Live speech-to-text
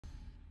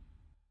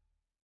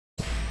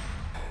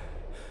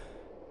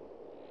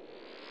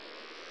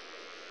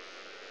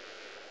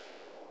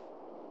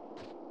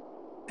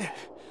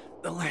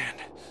the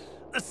land,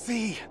 the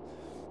sea,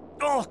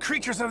 all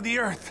creatures of the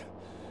earth,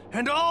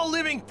 and all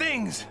living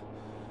things,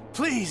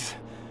 please,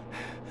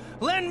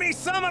 lend me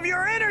some of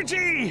your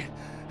energy!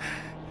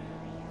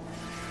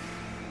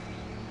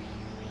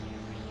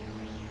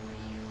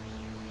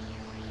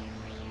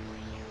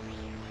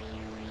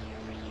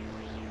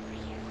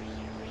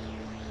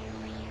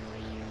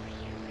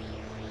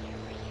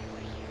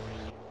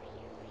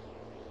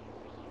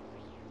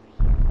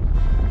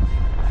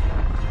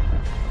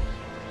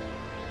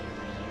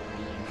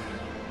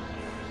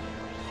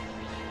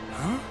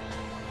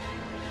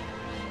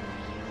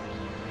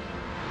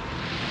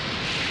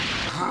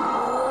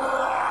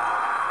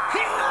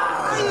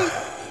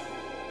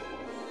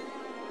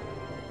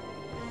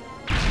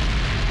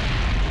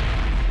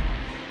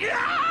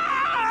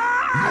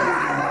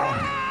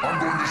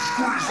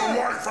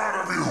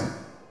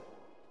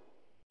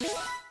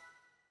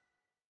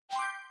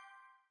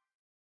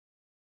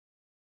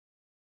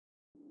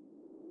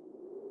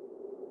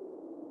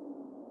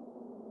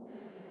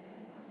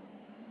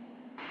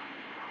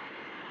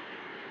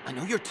 I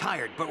know you're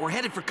tired, but we're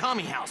headed for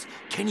Kami House.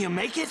 Can you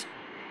make it?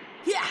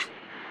 Yeah!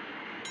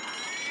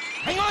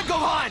 Hang on,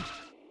 Gohan!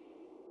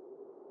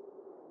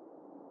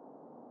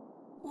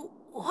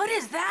 What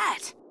is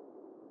that?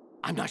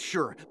 I'm not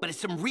sure, but it's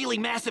some really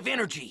massive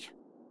energy.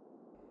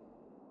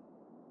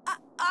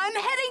 I'm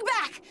heading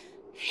back!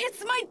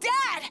 It's my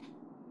dad!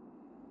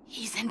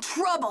 He's in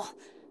trouble.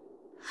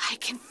 I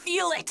can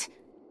feel it.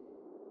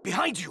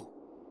 Behind you!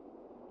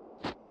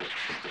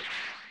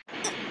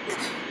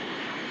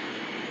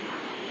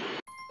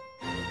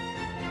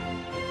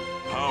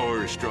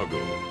 Power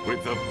struggle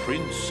with the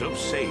Prince of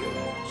Saiyans.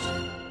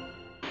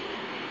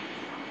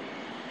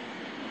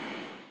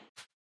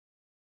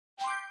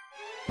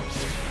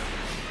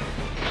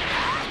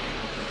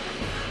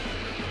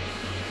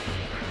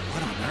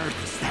 What on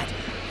earth is that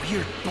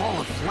weird ball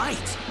of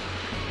light?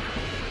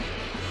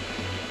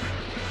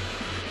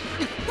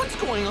 What's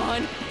going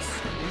on?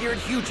 This weird,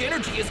 huge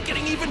energy is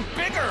getting even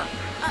bigger!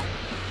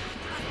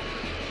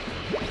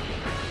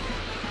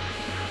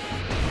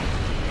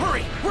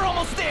 Hurry! We're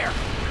almost there!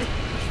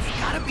 It's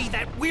gotta be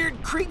that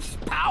weird creep's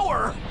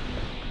power!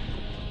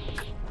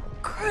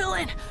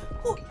 Krillin!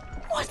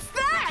 What's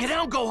that? Get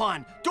down,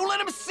 Gohan! Don't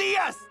let him see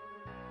us!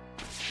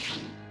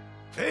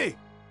 Hey!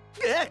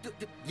 Yeah?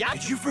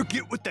 Did you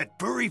forget what that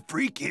furry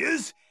freak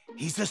is?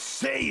 He's a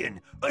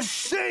Saiyan! A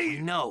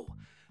Saiyan! No.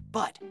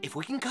 But if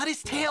we can cut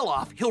his tail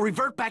off, he'll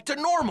revert back to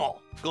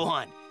normal.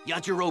 Gohan,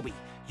 Yajirobe,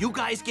 you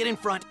guys get in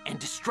front and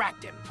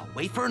distract him. I'll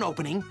wait for an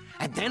opening,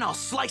 and then I'll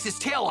slice his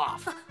tail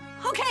off.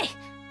 Okay.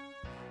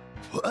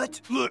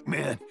 What? Look,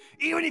 man,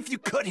 even if you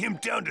cut him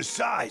down to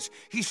size,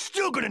 he's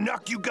still gonna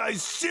knock you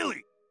guys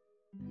silly.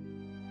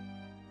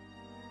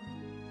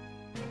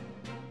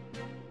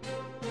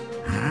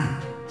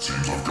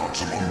 Seems I've got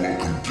some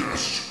unwelcome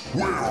guests.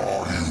 Where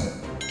are you?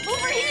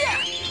 Over here!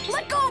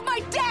 Let go of my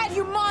dad,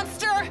 you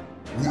monster!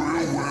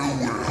 Well.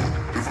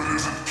 If it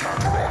isn't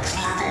Kakarot's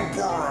little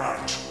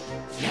brat!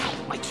 Now,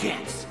 my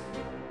chance.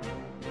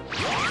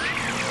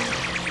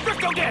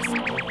 Crypto disc!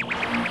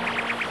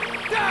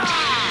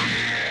 Ah!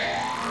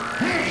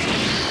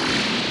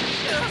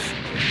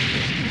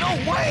 No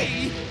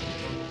way!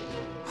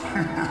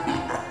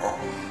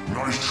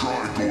 Nice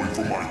try going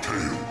for my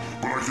tail,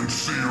 but I can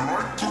see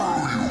right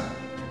through you.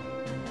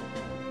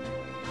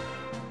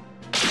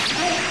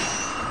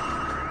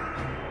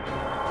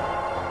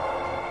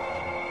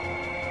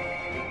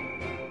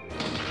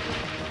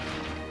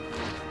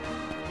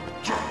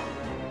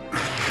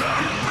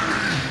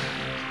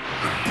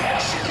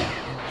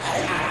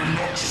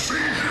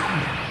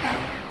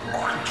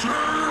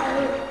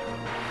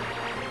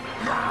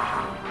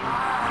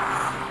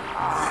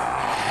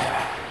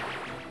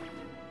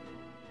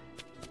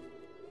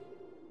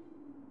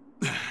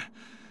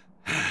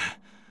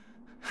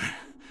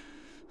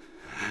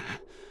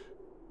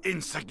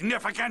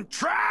 Insignificant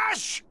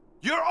trash!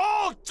 You're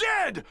all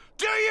dead!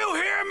 Do you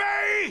hear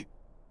me?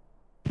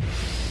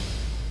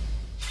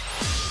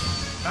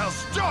 I'll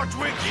start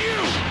with you!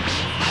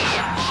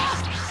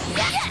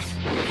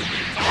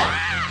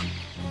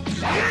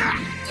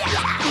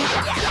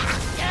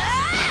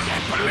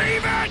 Can't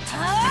believe it!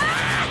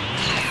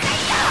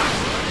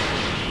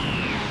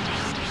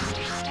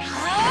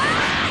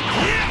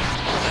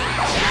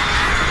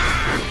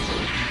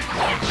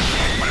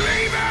 Can't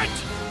believe it!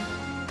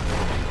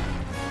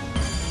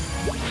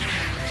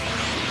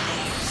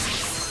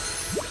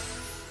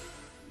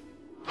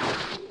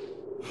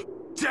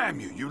 Damn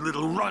you, you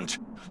little runt!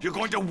 You're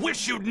going to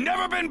wish you'd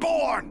never been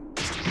born!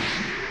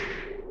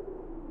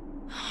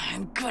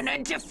 I'm gonna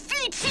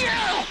defeat you!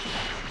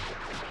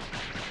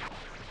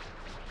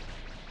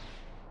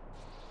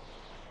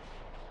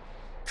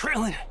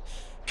 Krillin,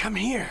 come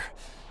here.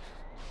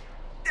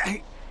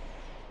 I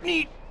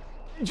need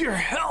your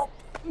help.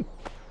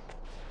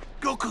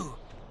 Goku,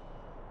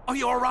 are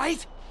you all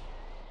right?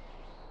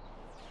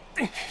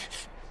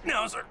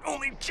 Now's our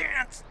only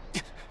chance.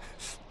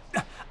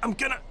 I'm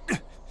gonna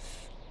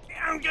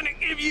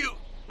give you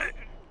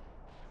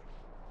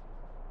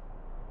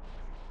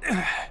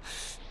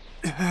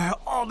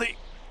all the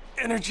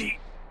energy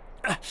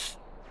I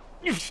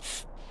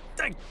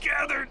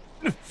gathered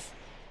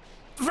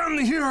from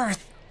the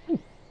earth.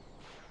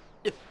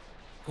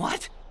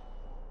 What?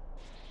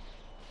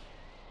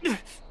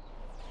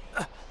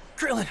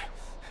 Krillin,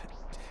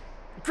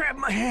 grab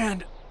my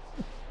hand.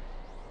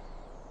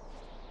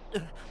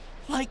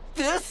 Like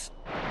this?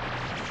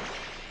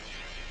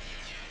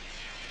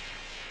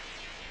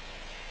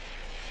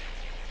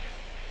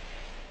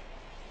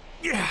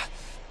 Yeah,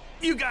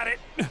 you got it.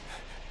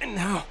 And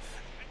now,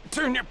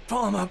 turn your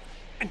palm up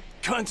and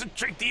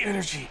concentrate the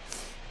energy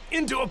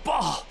into a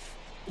ball.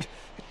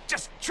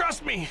 Just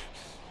trust me.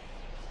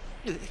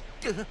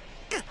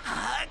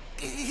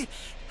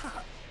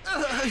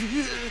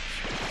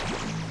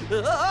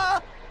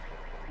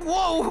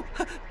 Whoa!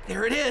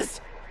 There it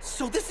is!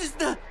 So this is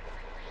the...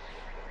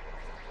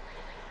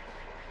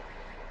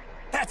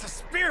 That's a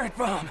spirit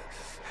bomb.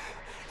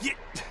 You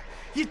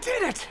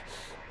did it.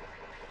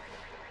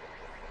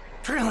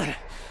 Krillin,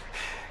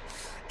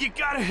 you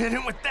gotta hit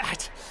him with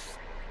that.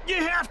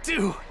 You have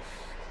to.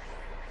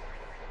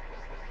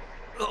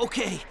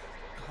 Okay,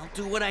 I'll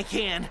do what I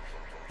can.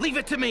 Leave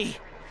it to me.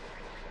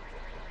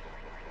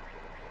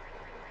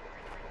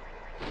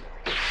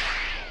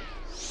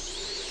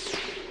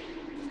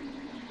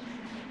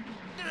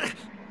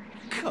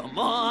 Come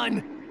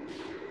on!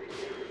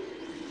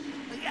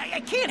 I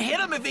can't hit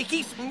him if he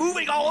keeps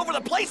moving all over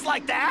the place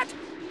like that!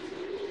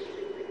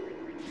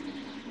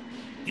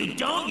 You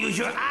don't use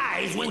your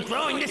eyes when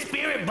throwing the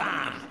spirit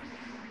bomb.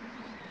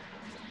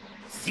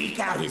 Seek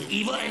out his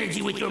evil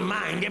energy with your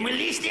mind and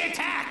release the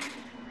attack!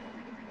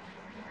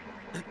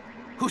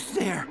 Who's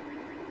there?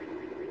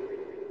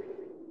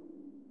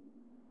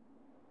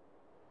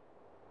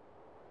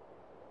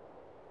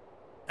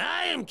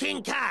 I am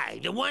King Kai,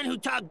 the one who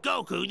taught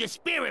Goku the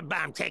spirit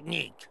bomb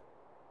technique.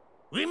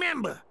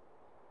 Remember,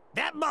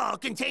 that ball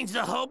contains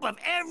the hope of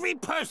every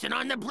person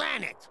on the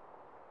planet.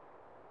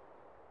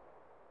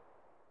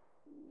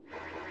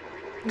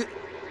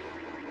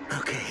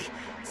 Okay,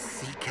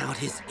 seek out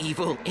his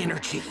evil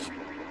energy.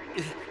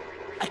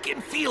 I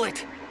can feel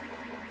it.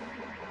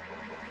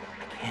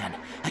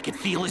 I can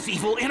feel his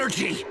evil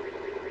energy.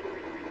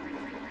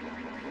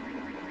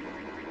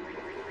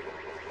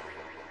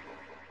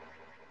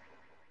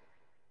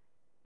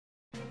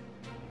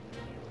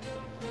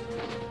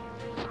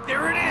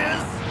 There it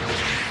is.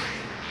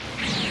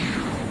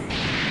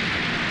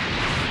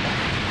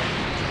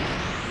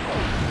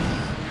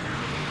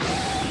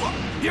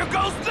 Here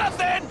goes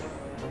nothing.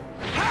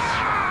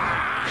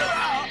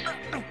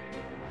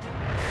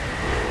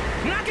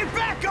 Knock it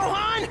back,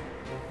 Gohan!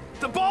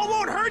 The ball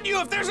won't hurt you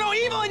if there's no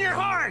evil in your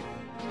heart!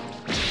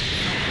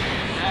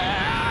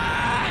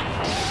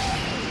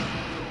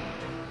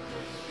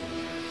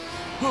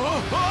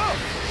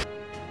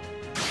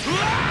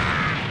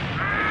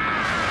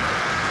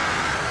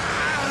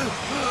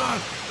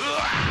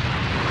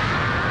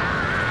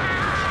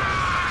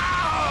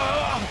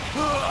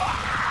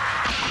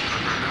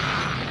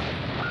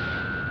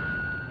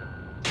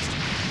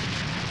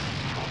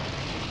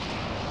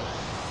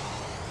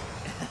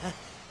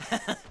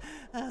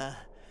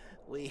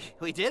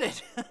 We did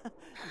it.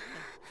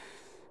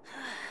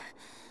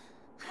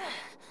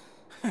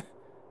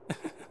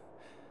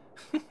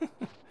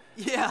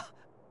 Yeah.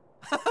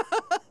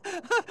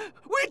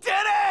 We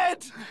did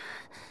it!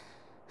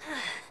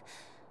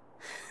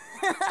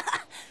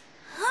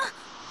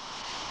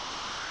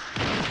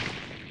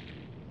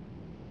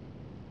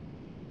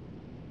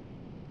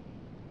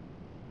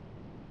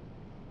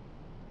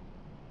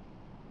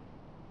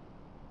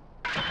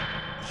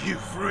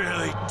 You've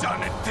really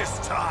done it this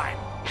time.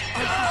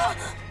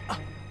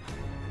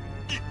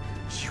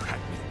 You had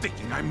me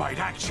thinking I might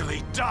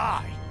actually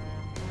die.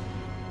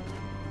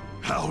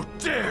 How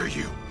dare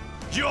you!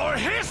 Your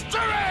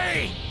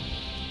history!